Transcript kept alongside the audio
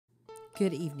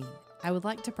Good evening. I would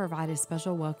like to provide a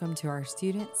special welcome to our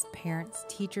students, parents,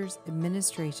 teachers,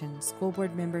 administration, school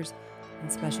board members,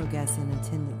 and special guests in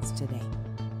attendance today.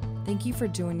 Thank you for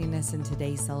joining us in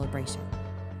today's celebration.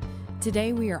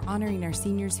 Today we are honoring our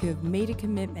seniors who have made a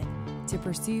commitment to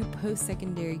pursue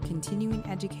post-secondary continuing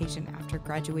education after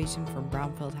graduation from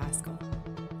Brownfield High School.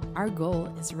 Our goal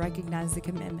is to recognize the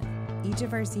commitment each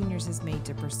of our seniors has made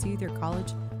to pursue their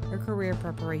college or career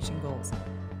preparation goals,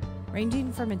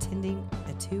 ranging from attending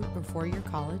a 2 or 4 year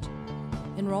college,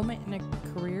 enrollment in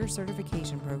a career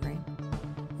certification program,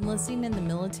 enlisting in the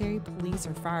military, police,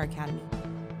 or fire academy,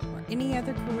 or any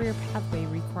other career pathway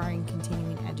requiring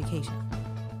continuing education.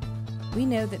 We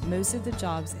know that most of the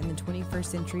jobs in the 21st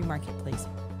century marketplace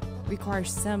require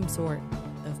some sort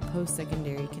of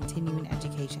post-secondary continuing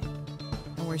education,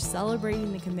 and we're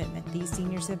celebrating the commitment these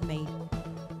seniors have made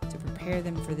to prepare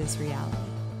them for this reality.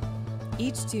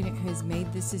 Each student who has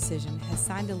made this decision has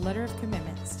signed a letter of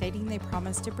commitment stating they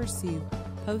promise to pursue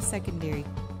post-secondary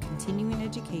continuing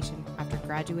education after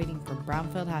graduating from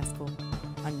Brownfield High School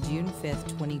on June 5,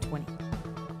 2020.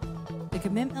 The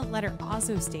commitment letter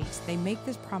also states they make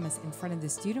this promise in front of the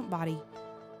student body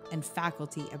and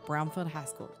faculty at Brownfield High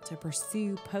School to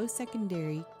pursue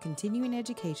post-secondary continuing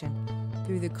education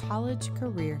through the college,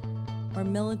 career, or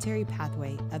military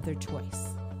pathway of their choice.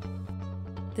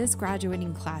 This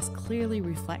graduating class clearly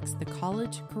reflects the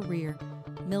college, career,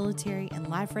 military, and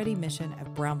life-ready mission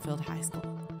of Brownfield High School.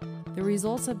 The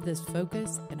results of this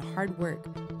focus and hard work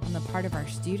on the part of our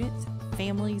students,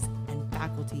 families, and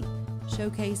faculty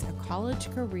showcase a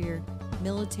college, career,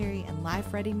 military, and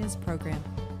life readiness program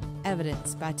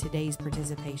evidenced by today's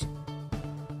participation.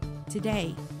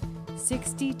 Today,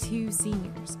 62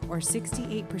 seniors, or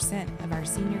 68% of our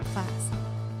senior class,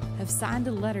 have signed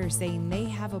a letter saying they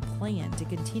have a plan to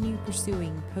continue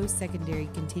pursuing post-secondary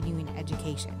continuing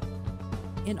education.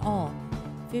 In all,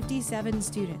 57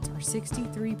 students, or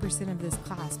 63% of this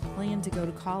class, plan to go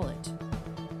to college.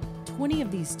 20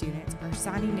 of these students are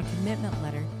signing a commitment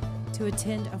letter to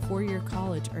attend a 4-year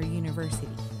college or university.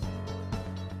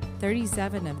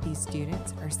 37 of these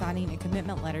students are signing a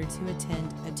commitment letter to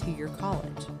attend a 2-year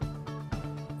college.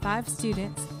 5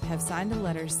 students have signed a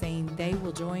letter saying they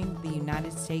will join the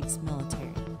United States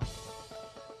military.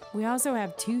 We also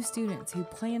have 2 students who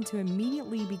plan to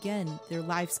immediately begin their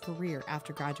life's career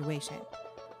after graduation.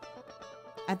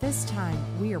 At this time,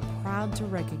 we are proud to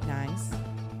recognize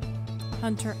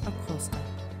Hunter Acosta.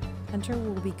 Hunter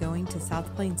will be going to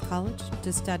South Plains College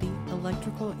to study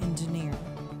electrical engineering.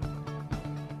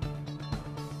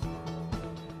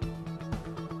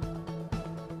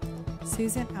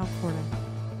 Susan Alcorta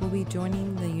will be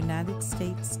joining the United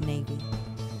States Navy.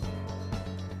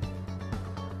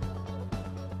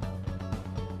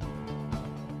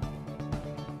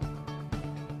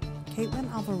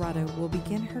 Caitlin Alvarado will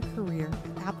begin her career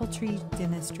at Apple Tree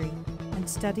Dentistry and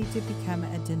study to become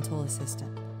a dental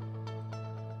assistant.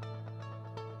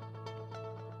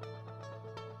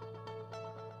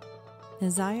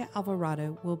 Naziah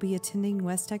Alvarado will be attending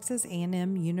West Texas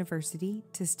A&M University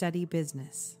to study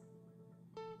business.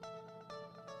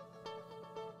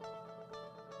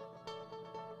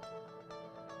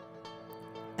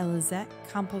 Elizette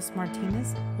Campos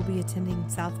Martinez will be attending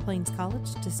South Plains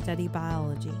College to study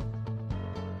biology.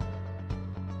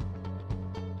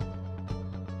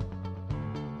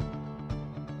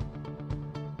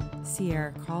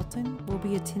 Sierra Carlton will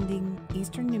be attending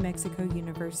Eastern New Mexico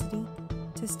University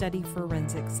to study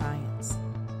forensic science.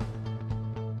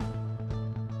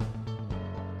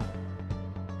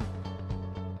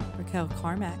 Raquel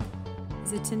Carmack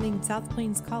is attending South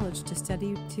Plains College to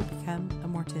study to become a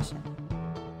mortician.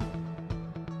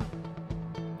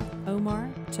 Omar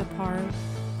Chaparro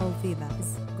Olvida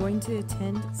is going to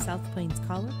attend South Plains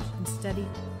College and study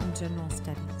in general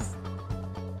studies.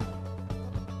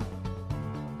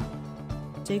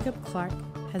 Jacob Clark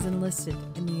has enlisted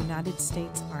in the United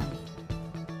States Army.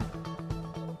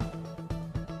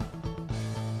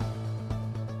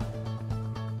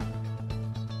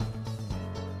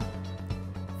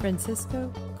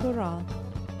 Francisco Corral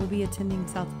will be attending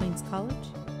South Plains College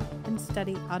and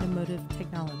study automotive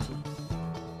technology.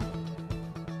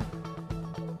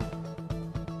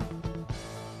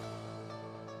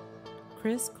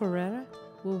 Chris Correra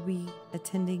will be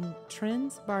attending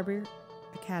Trends Barber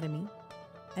Academy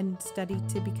and study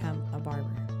to become a barber.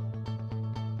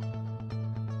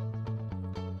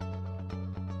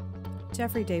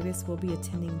 Jeffrey Davis will be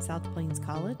attending South Plains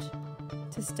College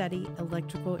to study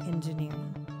electrical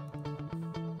engineering.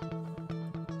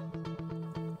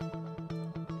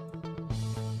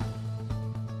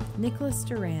 Nicholas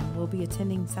Duran will be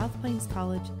attending South Plains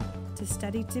College to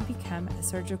study to become a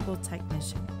surgical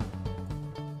technician.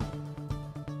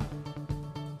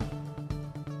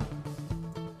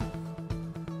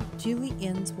 Julie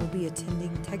Enns will be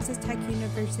attending Texas Tech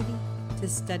University to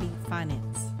study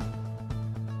finance.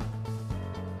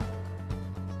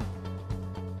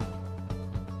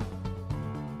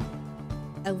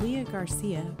 Aaliyah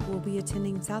Garcia will be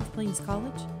attending South Plains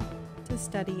College to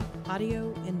study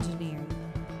audio engineering.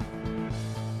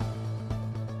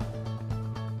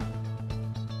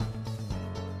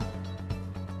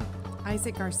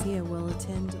 Isaac Garcia will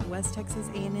attend West Texas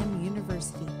A&M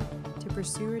University to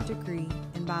pursue a degree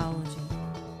in biology.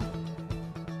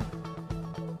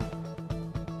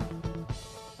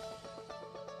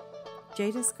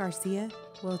 Jadis Garcia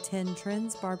will attend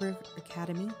Trends Barber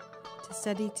Academy to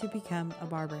study to become a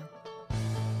barber.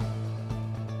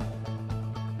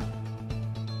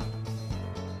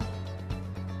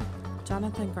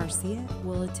 Jonathan Garcia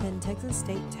will attend Texas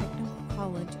State Technical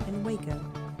College in Waco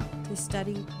to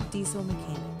study diesel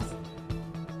mechanics.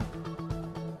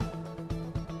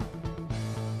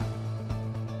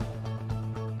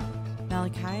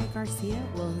 Malachi Garcia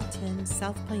will attend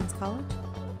South Plains College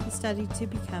to study to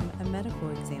become a medical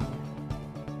examiner.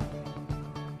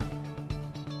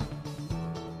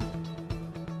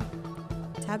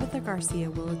 Tabitha Garcia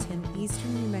will attend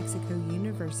Eastern New Mexico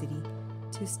University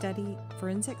to study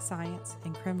forensic science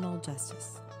and criminal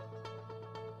justice.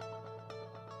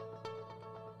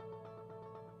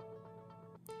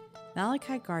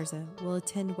 Malachi Garza will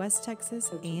attend West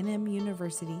Texas A&M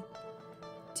University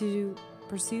to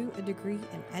pursue a degree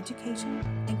in education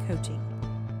and coaching.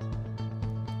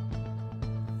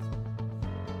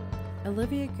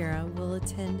 Olivia Guerra will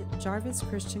attend Jarvis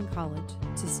Christian College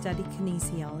to study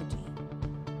kinesiology.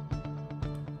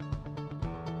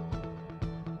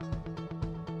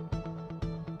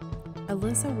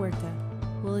 Alyssa Huerta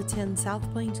will attend South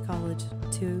Plains College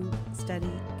to study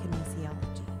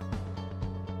kinesiology.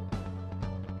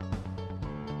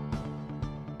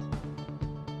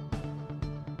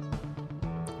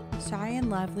 Cheyenne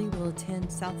Lively will attend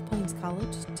South Plains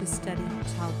College to study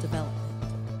child development.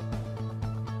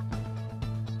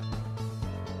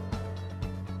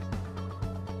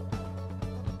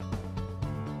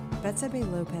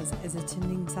 Betsabe Lopez is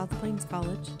attending South Plains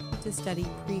College to study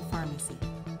pre-pharmacy.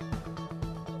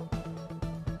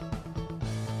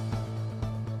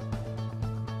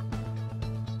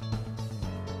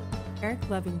 Eric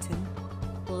Lovington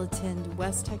will attend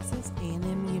West Texas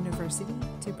A&M University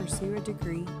to pursue a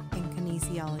degree in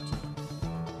kinesiology.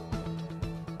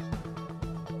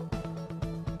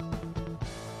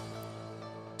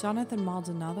 Jonathan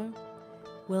Maldonado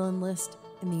will enlist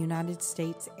in the United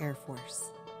States Air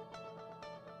Force.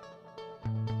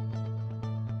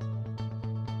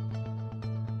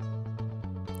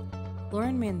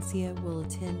 Lauren Mancia will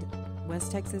attend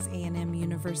West Texas A&M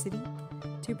University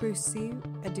to pursue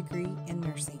a degree in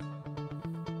nursing.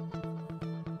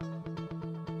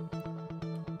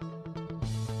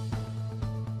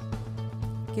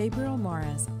 Gabriel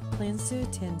Maras plans to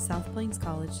attend South Plains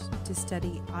College to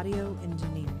study audio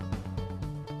engineering.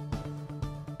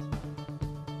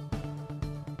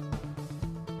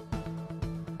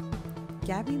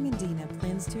 Gabby Medina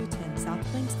plans to attend South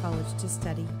Plains College to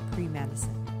study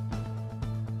pre-medicine.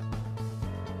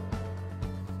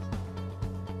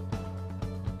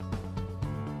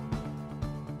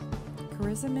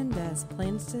 Carissa Mendez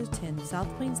plans to attend South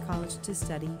Plains College to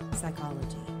study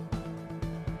psychology.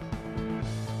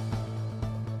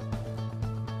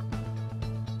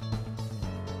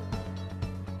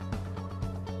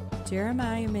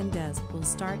 Jeremiah Mendez will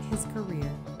start his career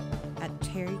at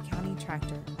Cherry County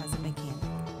Tractor as a mechanic.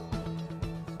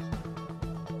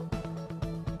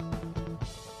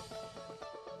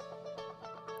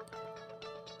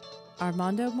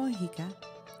 Armando Mojica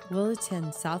will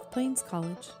attend South Plains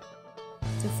College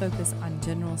to focus on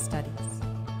general studies.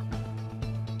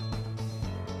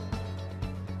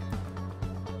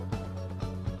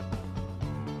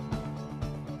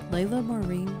 Layla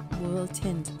Maureen will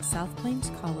attend South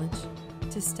Plains College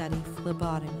to study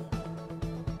phlebotomy.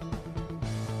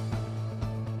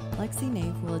 Lexi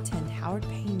Nave will attend Howard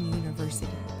Payne University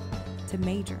to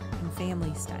major in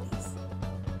family studies.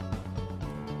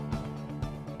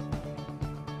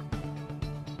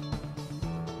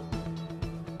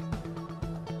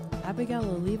 Abigail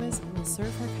Olivas will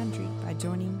serve her country by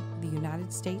joining the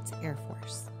United States Air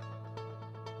Force.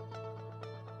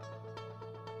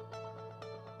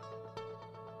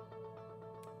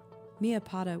 Mia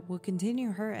Pata will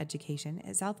continue her education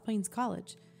at South Plains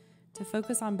College to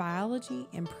focus on biology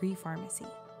and pre-pharmacy.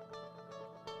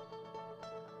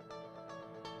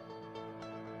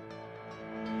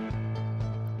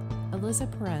 Alyssa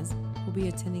Perez will be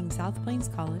attending South Plains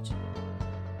College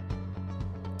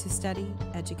to study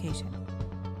education.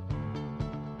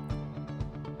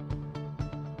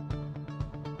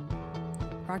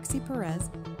 Roxy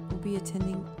Perez will be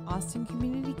attending Austin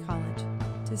Community College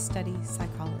to study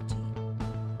psychology.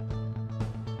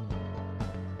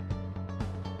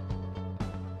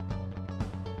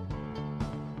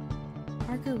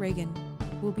 Parker Reagan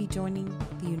will be joining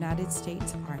the United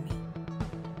States Army.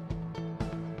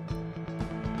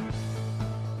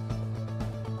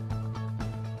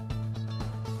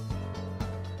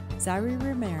 Zaire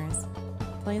Ramirez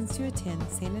plans to attend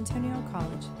San Antonio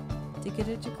College to get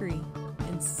a degree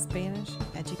in Spanish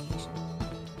education.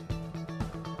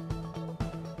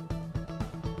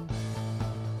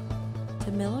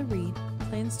 Tamila Reed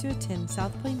plans to attend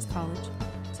South Plains College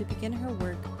to begin her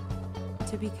work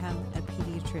to become a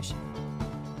pediatrician.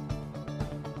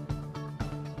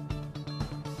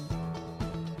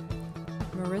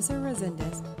 Marissa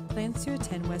Resendez plans to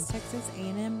attend West Texas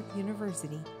A&M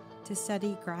University to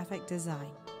study graphic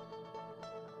design.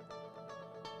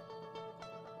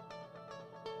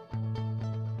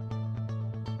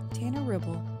 Tanner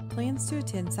Ribble plans to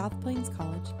attend South Plains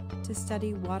College to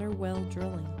study water well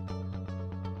drilling.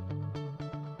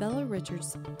 Bella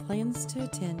Richards plans to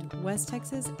attend West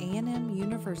Texas A&M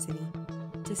University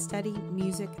to study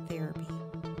music therapy.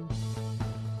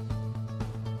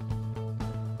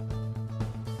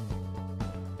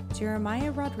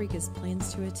 Jeremiah Rodriguez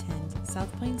plans to attend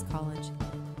South Plains College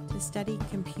to study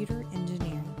computer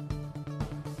engineering.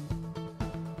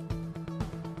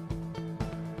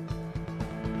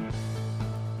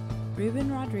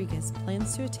 Ruben Rodriguez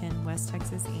plans to attend West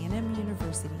Texas A&M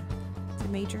University to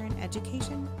major in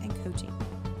education and coaching.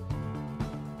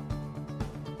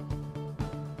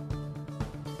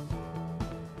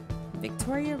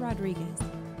 Victoria Rodriguez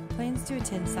plans to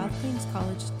attend South Plains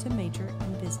College to major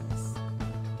in business.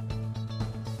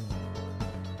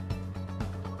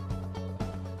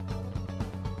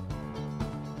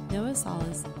 Noah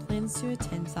Salas plans to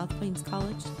attend South Plains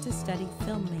College to study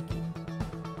filmmaking.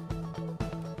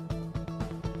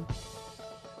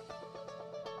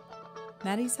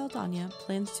 Maddie Saldana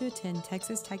plans to attend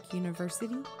Texas Tech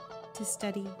University to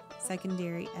study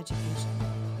secondary education.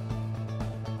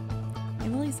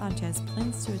 Emily Sanchez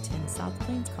plans to attend South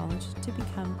Plains College to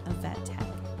become a vet tech.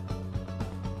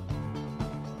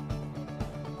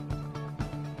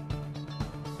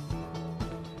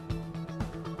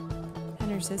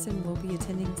 Hunter Sisson will be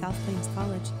attending South Plains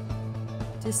College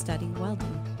to study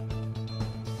welding.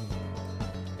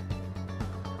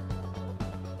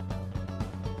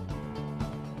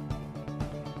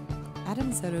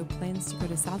 Adam Soto plans to go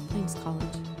to South Plains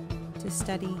College to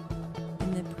study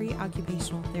in the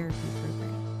pre-occupational therapy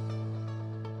program.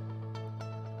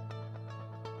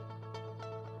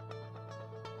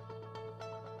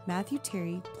 Matthew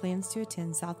Terry plans to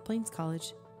attend South Plains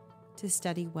College to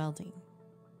study welding.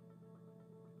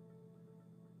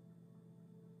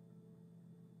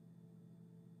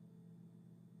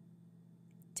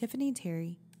 Tiffany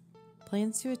Terry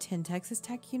plans to attend Texas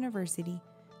Tech University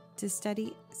to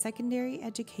study secondary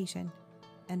education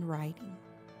and writing.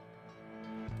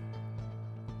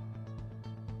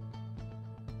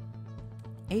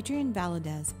 Adrian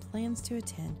Valadez plans to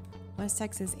attend West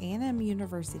Texas A&M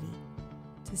University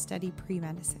to study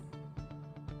pre-medicine.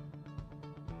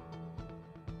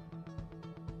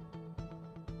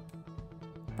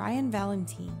 Brian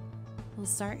Valentine will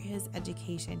start his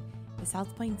education at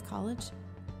South Plains College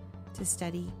to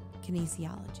study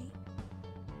kinesiology.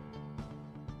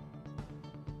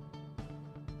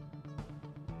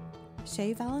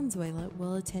 Shay Valenzuela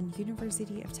will attend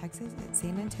University of Texas at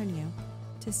San Antonio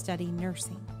to study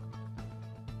nursing.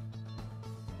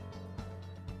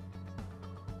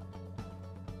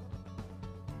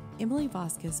 Emily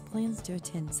Vasquez plans to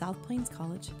attend South Plains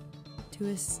College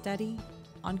to study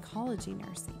oncology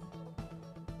nursing.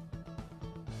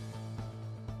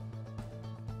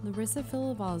 Larissa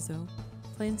Villalbazo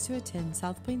plans to attend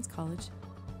South Plains College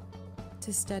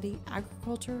to study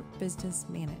agriculture business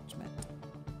management.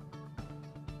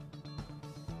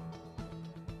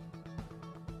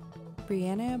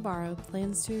 Brianna Ibarra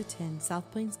plans to attend South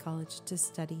Plains College to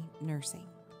study nursing.